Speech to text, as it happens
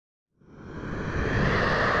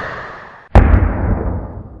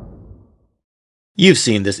You've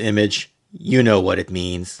seen this image, you know what it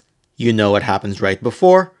means. You know what happens right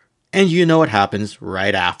before, and you know what happens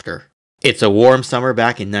right after. It's a warm summer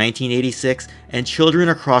back in 1986, and children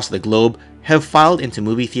across the globe have filed into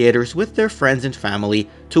movie theaters with their friends and family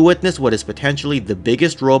to witness what is potentially the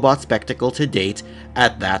biggest robot spectacle to date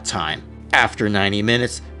at that time. After 90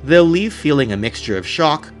 minutes, they'll leave feeling a mixture of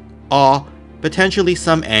shock, awe, potentially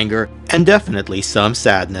some anger, and definitely some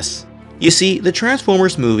sadness. You see, the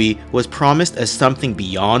Transformers movie was promised as something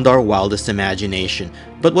beyond our wildest imagination,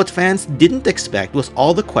 but what fans didn't expect was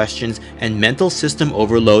all the questions and mental system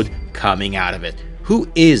overload coming out of it. Who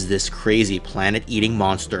is this crazy planet-eating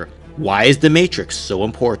monster? Why is the Matrix so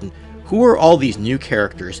important? Who are all these new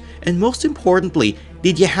characters? And most importantly,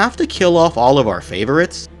 did you have to kill off all of our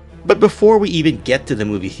favorites? But before we even get to the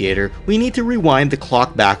movie theater, we need to rewind the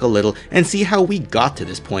clock back a little and see how we got to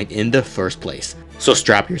this point in the first place. So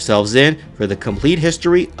strap yourselves in for the complete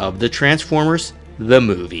history of the Transformers, the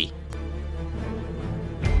movie.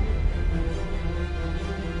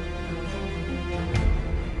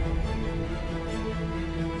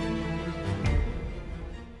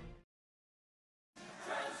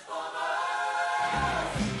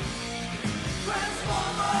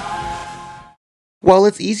 While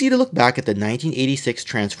it's easy to look back at the 1986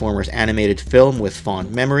 Transformers animated film with fond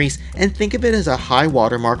memories and think of it as a high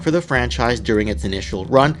watermark for the franchise during its initial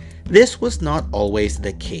run, this was not always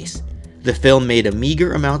the case. The film made a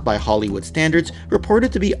meager amount by Hollywood standards,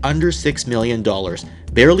 reported to be under $6 million,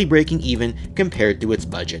 barely breaking even compared to its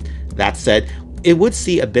budget. That said, it would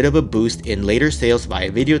see a bit of a boost in later sales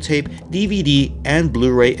via videotape, DVD, and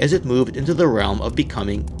Blu-ray as it moved into the realm of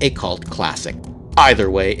becoming a cult classic.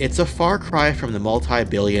 Either way, it's a far cry from the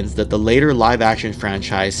multi-billions that the later live-action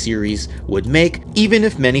franchise series would make, even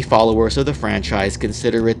if many followers of the franchise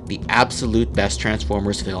consider it the absolute best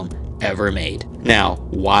Transformers film ever made. Now,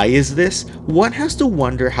 why is this? One has to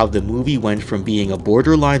wonder how the movie went from being a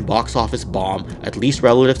borderline box office bomb, at least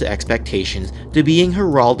relative to expectations, to being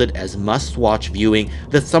heralded as must-watch viewing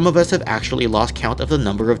that some of us have actually lost count of the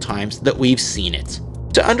number of times that we've seen it.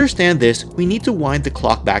 To understand this, we need to wind the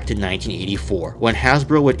clock back to 1984, when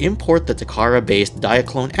Hasbro would import the Takara-based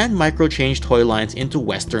Diaclone and Microchange toy lines into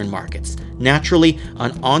Western markets. Naturally,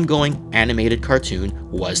 an ongoing animated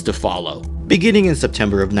cartoon was to follow. Beginning in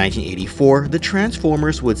September of 1984, the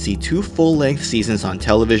Transformers would see 2 full-length seasons on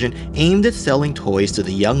television aimed at selling toys to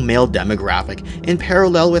the young male demographic, in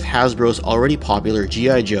parallel with Hasbro's already popular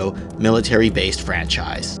G.I. Joe military-based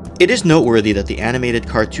franchise. It is noteworthy that the animated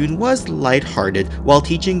cartoon was lighthearted while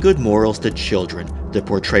teaching good morals to children. The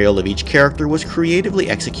portrayal of each character was creatively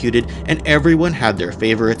executed, and everyone had their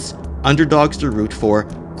favorites, underdogs to root for,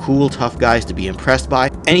 cool tough guys to be impressed by,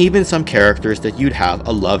 and even some characters that you'd have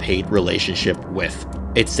a love-hate relationship with.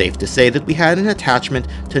 It's safe to say that we had an attachment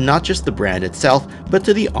to not just the brand itself, but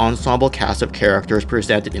to the ensemble cast of characters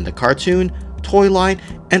presented in the cartoon, toy line,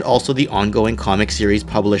 and also the ongoing comic series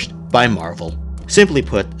published by Marvel. Simply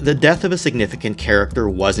put, the death of a significant character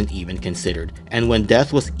wasn't even considered, and when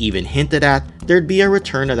death was even hinted at, there'd be a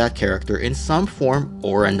return of that character in some form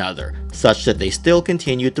or another, such that they still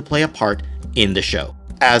continued to play a part in the show.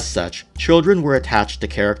 As such, children were attached to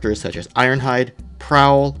characters such as Ironhide,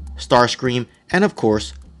 Prowl, Starscream, and of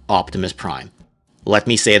course, Optimus Prime. Let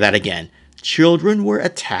me say that again. Children were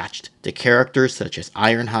attached to characters such as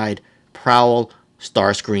Ironhide, Prowl,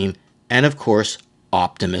 Starscream, and of course,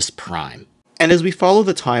 Optimus Prime. And as we follow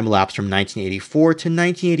the time lapse from 1984 to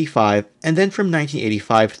 1985, and then from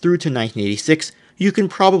 1985 through to 1986, you can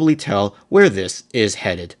probably tell where this is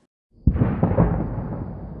headed.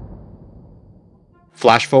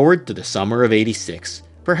 Flash forward to the summer of '86.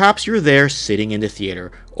 Perhaps you're there sitting in the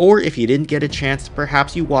theater, or if you didn't get a chance,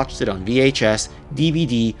 perhaps you watched it on VHS,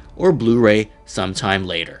 DVD, or Blu-ray sometime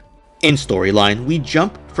later. In storyline, we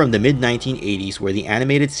jump from the mid-1980s where the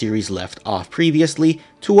animated series left off previously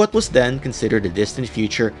to what was then considered a distant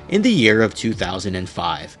future in the year of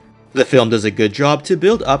 2005. The film does a good job to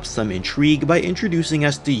build up some intrigue by introducing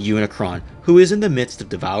us to Unicron, who is in the midst of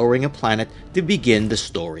devouring a planet to begin the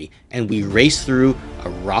story, and we race through a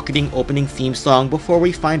rocketing opening theme song before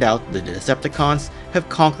we find out that the Decepticons have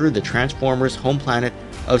conquered the Transformers' home planet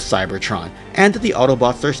of Cybertron, and that the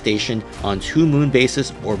Autobots are stationed on 2 moon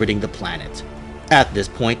bases orbiting the planet. At this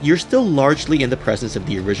point, you're still largely in the presence of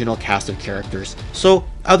the original cast of characters, so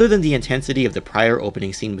other than the intensity of the prior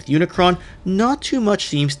opening scene with Unicron, not too much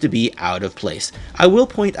seems to be out of place. I will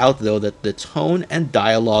point out though that the tone and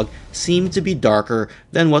dialogue seem to be darker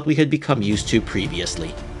than what we had become used to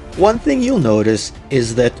previously. One thing you'll notice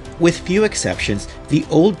is that, with few exceptions, the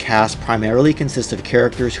old cast primarily consists of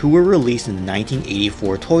characters who were released in the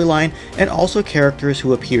 1984 toy line, and also characters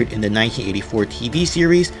who appeared in the 1984 TV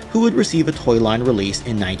series who would receive a toy line release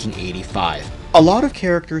in 1985. A lot of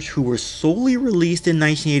characters who were solely released in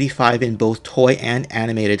 1985 in both toy and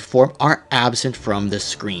animated form are absent from the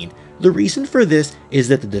screen. The reason for this is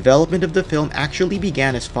that the development of the film actually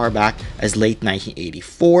began as far back as late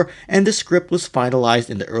 1984, and the script was finalized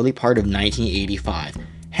in the early part of 1985.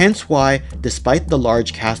 Hence why, despite the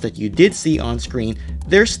large cast that you did see on screen,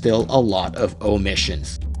 there's still a lot of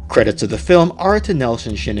omissions. Credits of the film are to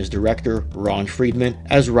Nelson Shin as director, Ron Friedman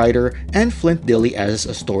as writer, and Flint Dilley as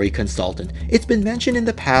a story consultant. It's been mentioned in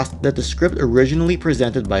the past that the script originally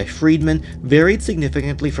presented by Friedman varied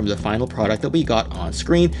significantly from the final product that we got on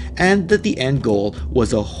screen, and that the end goal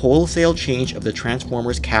was a wholesale change of the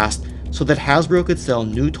Transformers cast so that Hasbro could sell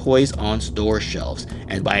new toys on store shelves,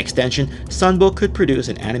 and by extension, Sunbow could produce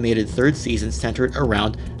an animated third season centered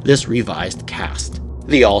around this revised cast.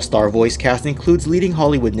 The all-star voice cast includes leading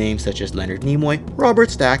Hollywood names such as Leonard Nimoy, Robert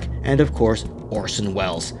Stack, and of course, Orson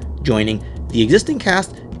Welles, joining the existing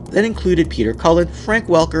cast that included Peter Cullen, Frank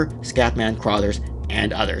Welker, Scatman Crothers,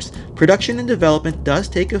 and others. Production and development does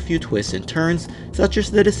take a few twists and turns, such as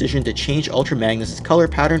the decision to change Ultra Magnus' color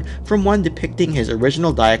pattern from one depicting his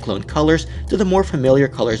original Diaclone colors to the more familiar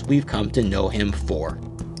colors we've come to know him for.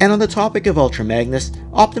 And on the topic of Ultra Magnus,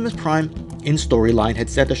 Optimus Prime in storyline had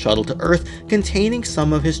sent a shuttle to Earth containing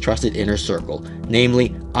some of his trusted inner circle, namely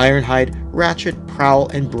Ironhide, Ratchet, Prowl,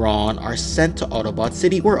 and Brawn are sent to Autobot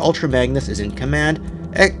City where Ultra Magnus is in command,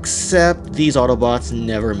 except these Autobots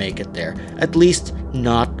never make it there, at least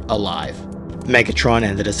not alive. Megatron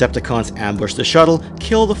and the Decepticons ambush the shuttle,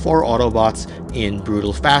 kill the 4 Autobots in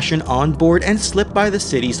brutal fashion on board, and slip by the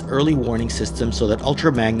city's early warning system so that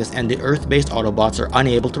Ultra Magnus and the Earth-based Autobots are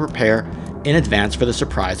unable to prepare in advance for the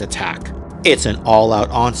surprise attack. It's an all-out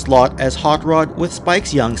onslaught as Hot Rod, with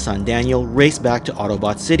Spike's young son Daniel, race back to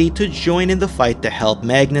Autobot City to join in the fight to help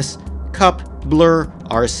Magnus, Cup, Blur,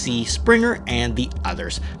 RC, Springer, and the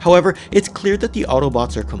others. However, it's clear that the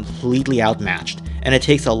Autobots are completely outmatched, and it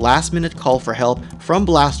takes a last-minute call for help from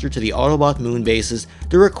Blaster to the Autobot moon bases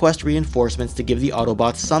to request reinforcements to give the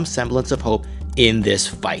Autobots some semblance of hope in this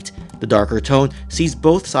fight. The darker tone sees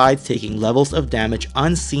both sides taking levels of damage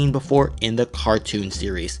unseen before in the cartoon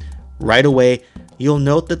series. Right away, you'll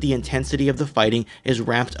note that the intensity of the fighting is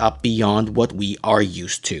ramped up beyond what we are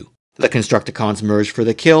used to. The Constructicons merge for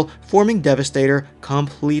the kill, forming Devastator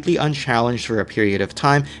completely unchallenged for a period of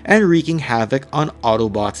time and wreaking havoc on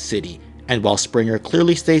Autobot City. And while Springer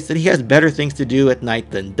clearly states that he has better things to do at night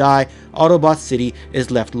than die, Autobot City is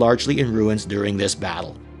left largely in ruins during this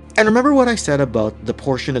battle. And remember what I said about the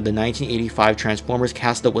portion of the 1985 Transformers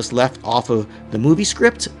cast that was left off of the movie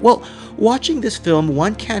script? Well, watching this film,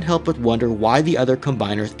 one can't help but wonder why the other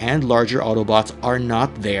combiners and larger Autobots are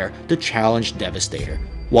not there to challenge Devastator.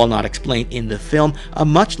 While not explained in the film, a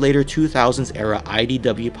much later 2000s era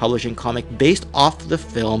IDW publishing comic based off the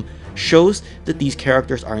film shows that these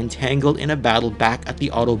characters are entangled in a battle back at the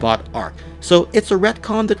Autobot arc, so it's a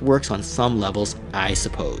retcon that works on some levels, I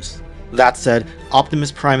suppose. That said,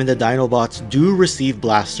 Optimus Prime and the Dinobots do receive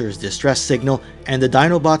Blaster's distress signal, and the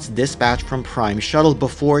Dinobots dispatch from Prime's shuttle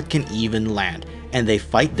before it can even land, and they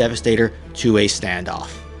fight Devastator to a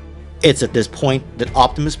standoff. It's at this point that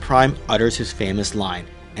Optimus Prime utters his famous line,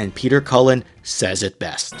 and Peter Cullen says it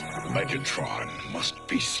best. Megatron must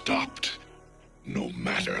be stopped, no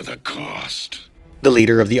matter the cost. The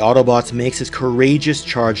leader of the Autobots makes his courageous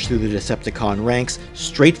charge through the Decepticon ranks,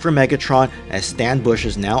 straight for Megatron, as Stan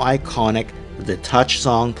Bush's now iconic The Touch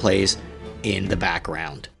song plays in the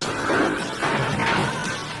background.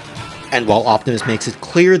 And while Optimus makes it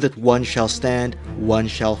clear that one shall stand, one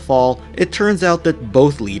shall fall, it turns out that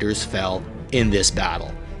both leaders fell in this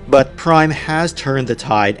battle. But Prime has turned the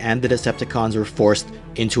tide and the Decepticons were forced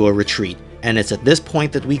into a retreat, and it's at this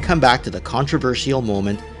point that we come back to the controversial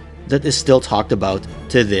moment that is still talked about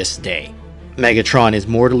to this day. Megatron is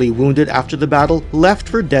mortally wounded after the battle, left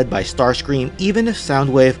for dead by Starscream, even if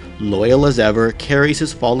Soundwave, loyal as ever, carries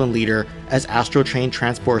his fallen leader as Astro Train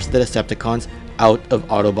transports the Decepticons out of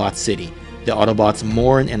Autobot City. The Autobots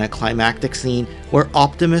mourn in a climactic scene where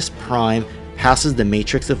Optimus Prime passes the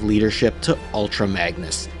matrix of leadership to Ultra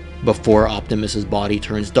Magnus, before Optimus's body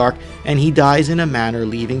turns dark and he dies in a manner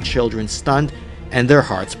leaving children stunned and their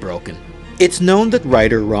hearts broken. It's known that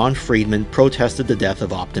writer Ron Friedman protested the death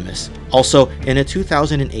of Optimus. Also, in a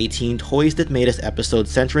 2018 Toys That Made Us episode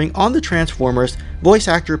centering on the Transformers, voice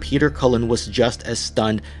actor Peter Cullen was just as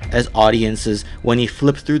stunned as audiences when he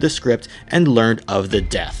flipped through the script and learned of the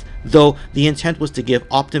death. though the intent was to give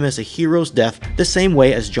Optimus a hero's death the same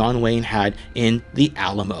way as John Wayne had in The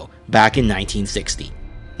Alamo back in 1960.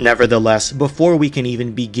 Nevertheless, before we can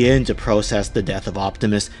even begin to process the death of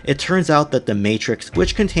Optimus, it turns out that the Matrix,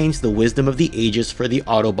 which contains the wisdom of the ages for the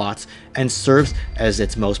Autobots and serves as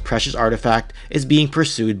its most precious artifact, is being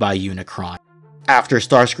pursued by Unicron. After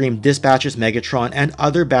Starscream dispatches Megatron and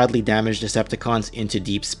other badly damaged Decepticons into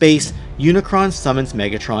deep space, Unicron summons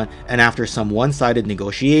Megatron and after some one-sided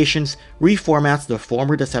negotiations, reformats the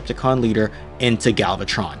former Decepticon leader into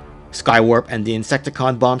Galvatron. Skywarp and the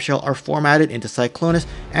Insecticon bombshell are formatted into Cyclonus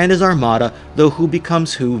and his armada, though who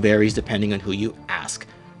becomes who varies depending on who you ask.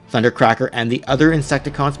 Thundercracker and the other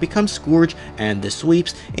Insecticons become Scourge and the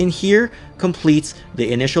Sweeps, and here completes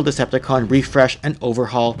the initial Decepticon refresh and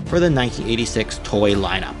overhaul for the 1986 toy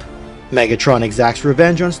lineup. Megatron exacts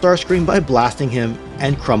revenge on Starscream by blasting him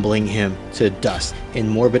and crumbling him to dust in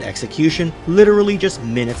morbid execution, literally just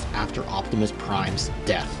minutes after Optimus Prime's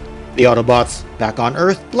death. The Autobots, back on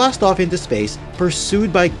Earth, blast off into space,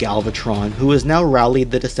 pursued by Galvatron, who has now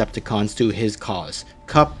rallied the Decepticons to his cause.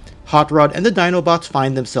 Cup, Hot Rod, and the Dinobots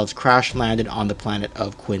find themselves crash-landed on the planet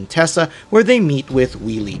of Quintessa, where they meet with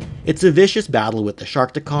Wheelie. It's a vicious battle with the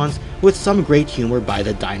Sharkticons, with some great humor by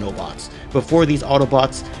the Dinobots, before these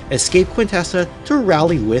Autobots escape Quintessa to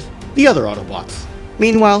rally with the other Autobots.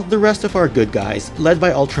 Meanwhile, the rest of our good guys, led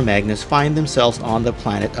by Ultra Magnus, find themselves on the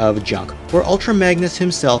planet of Junk, where Ultra Magnus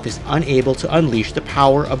himself is unable to unleash the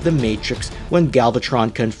power of the Matrix when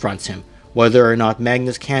Galvatron confronts him. Whether or not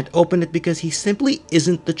Magnus can't open it because he simply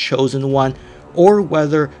isn't the chosen one, or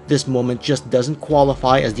whether this moment just doesn't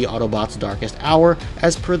qualify as the Autobots' darkest hour,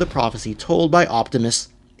 as per the prophecy told by Optimus,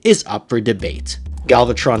 is up for debate.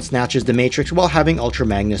 Galvatron snatches the Matrix while having Ultra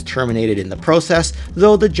Magnus terminated in the process,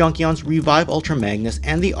 though the Junkions revive Ultra Magnus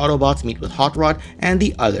and the Autobots meet with Hot Rod and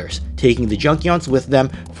the others, taking the Junkions with them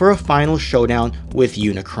for a final showdown with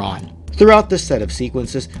Unicron. Throughout this set of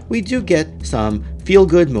sequences, we do get some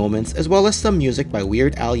feel-good moments as well as some music by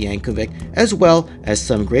Weird Al Yankovic, as well as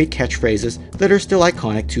some great catchphrases that are still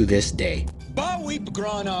iconic to this day. Ba weep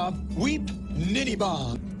granov, weep nitty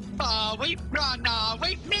bomb.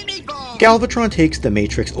 Galvatron takes the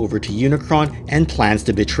Matrix over to Unicron and plans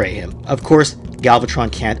to betray him. Of course,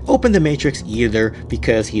 Galvatron can't open the Matrix either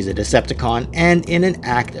because he's a Decepticon, and in an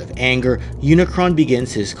act of anger, Unicron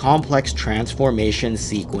begins his complex transformation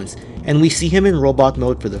sequence, and we see him in robot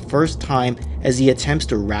mode for the first time as he attempts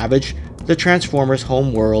to ravage the Transformers'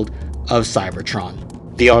 home world of Cybertron.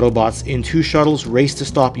 The Autobots in 2 shuttles race to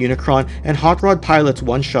stop Unicron, and Hot Rod pilots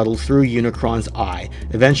one shuttle through Unicron's eye,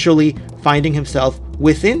 eventually finding himself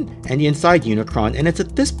within and inside Unicron, and it's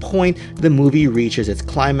at this point the movie reaches its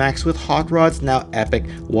climax with Hot Rod's now epic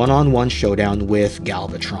one-on-one showdown with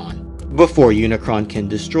Galvatron. Before Unicron can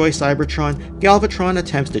destroy Cybertron, Galvatron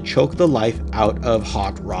attempts to choke the life out of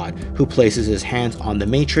Hot Rod, who places his hands on the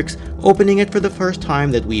Matrix, opening it for the first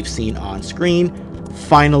time that we've seen on screen,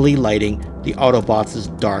 finally lighting the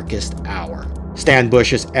Autobots' darkest hour. Stan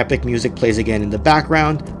Bush's epic music plays again in the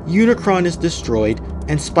background, Unicron is destroyed,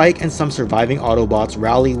 and Spike and some surviving Autobots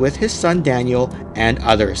rally with his son Daniel and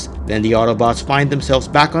others. Then the Autobots find themselves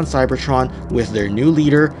back on Cybertron with their new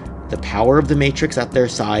leader, the power of the Matrix at their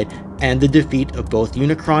side, and the defeat of both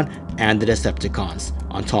Unicron and the Decepticons.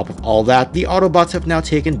 On top of all that, the Autobots have now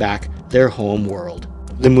taken back their home world.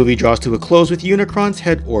 The movie draws to a close with Unicron's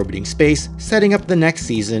head orbiting space, setting up the next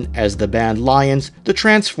season as the band Lions, the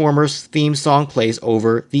Transformers theme song plays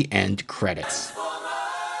over the end credits.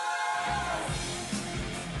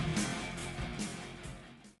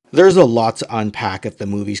 There's a lot to unpack at the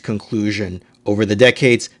movie's conclusion. Over the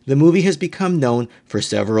decades, the movie has become known for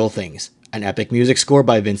several things. An epic music score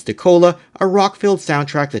by Vince DiCola, a rock-filled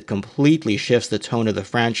soundtrack that completely shifts the tone of the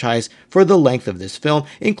franchise for the length of this film,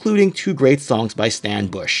 including 2 great songs by Stan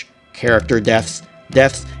Bush. Character deaths,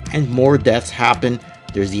 and more deaths happen.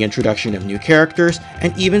 There's the introduction of new characters,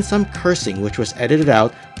 and even some cursing which was edited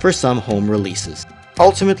out for some home releases.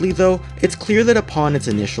 Ultimately though, it's clear that upon its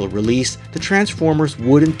initial release, the Transformers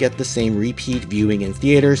wouldn't get the same repeat viewing in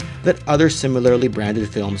theaters that other similarly branded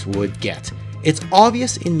films would get. It's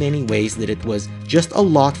obvious in many ways that it was just a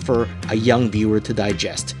lot for a young viewer to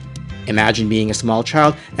digest. Imagine being a small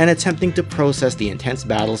child and attempting to process the intense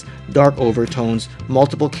battles, dark overtones,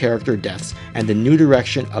 multiple character deaths, and the new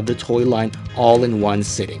direction of the toy line all in one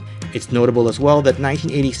sitting. It's notable as well that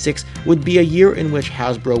 1986 would be a year in which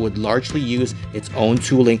Hasbro would largely use its own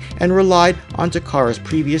tooling and relied on Takara's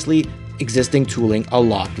previously existing tooling a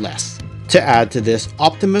lot less. To add to this,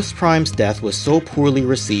 Optimus Prime's death was so poorly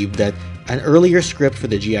received that An earlier script for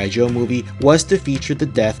the G.I. Joe movie was to feature the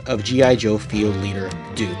death of G.I. Joe field leader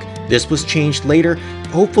Duke. This was changed later,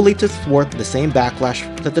 hopefully to thwart the same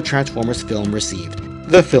backlash that the Transformers film received.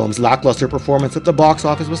 The film's lackluster performance at the box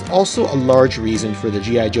office was also a large reason for the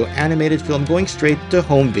G.I. Joe animated film going straight to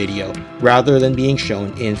home video, rather than being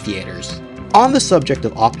shown in theaters. On the subject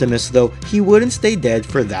of Optimus though, he wouldn't stay dead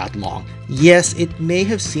for that long. Yes, it may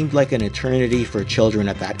have seemed like an eternity for children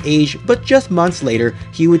at that age, but just months later,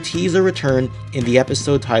 he would tease a return in the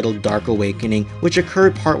episode titled Dark Awakening, which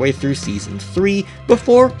occurred partway through Season 3,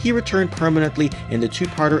 before he returned permanently in the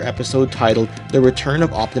two-parter episode titled The Return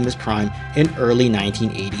of Optimus Prime in early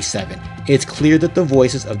 1987. It's clear that the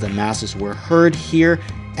voices of the masses were heard here,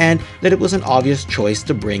 and that it was an obvious choice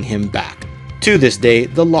to bring him back. To this day,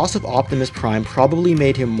 the loss of Optimus Prime probably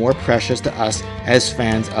made him more precious to us as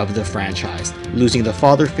fans of the franchise. Losing the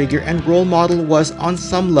father figure and role model was, on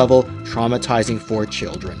some level, traumatizing for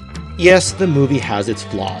children. Yes, the movie has its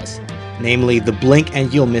flaws, namely the blink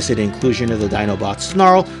and you'll miss it inclusion of the Dinobot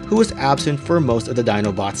Snarl, who was absent for most of the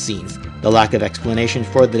Dinobot scenes. The lack of explanation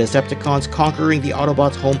for the Decepticons conquering the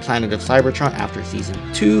Autobots' home planet of Cybertron after Season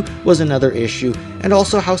 2 was another issue, and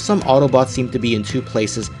also how some Autobots seem to be in two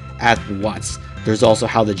places at once. There's also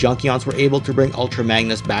how the Junkions were able to bring Ultra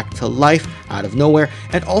Magnus back to life out of nowhere,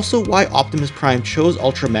 and also why Optimus Prime chose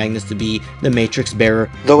Ultra Magnus to be the Matrix bearer,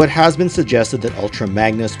 though it has been suggested that Ultra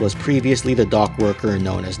Magnus was previously the dock worker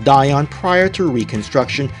known as Dion prior to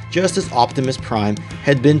Reconstruction, just as Optimus Prime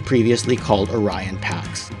had been previously called Orion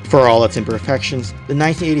Pax. For all its imperfections, the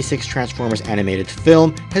 1986 Transformers animated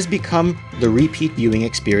film has become the repeat viewing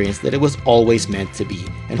experience that it was always meant to be,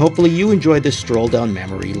 and hopefully you enjoyed this stroll down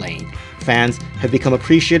memory lane. Fans have become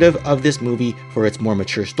appreciative of this movie for its more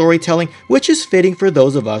mature storytelling, which is fitting for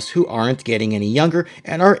those of us who aren't getting any younger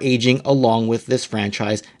and are aging along with this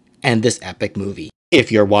franchise and this epic movie.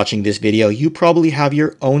 If you're watching this video, you probably have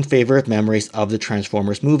your own favorite memories of the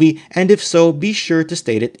Transformers movie, and if so, be sure to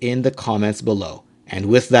state it in the comments below. And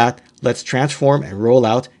with that, let's transform and roll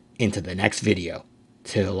out into the next video.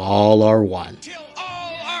 Till all are one. Till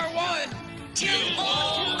all are one. Till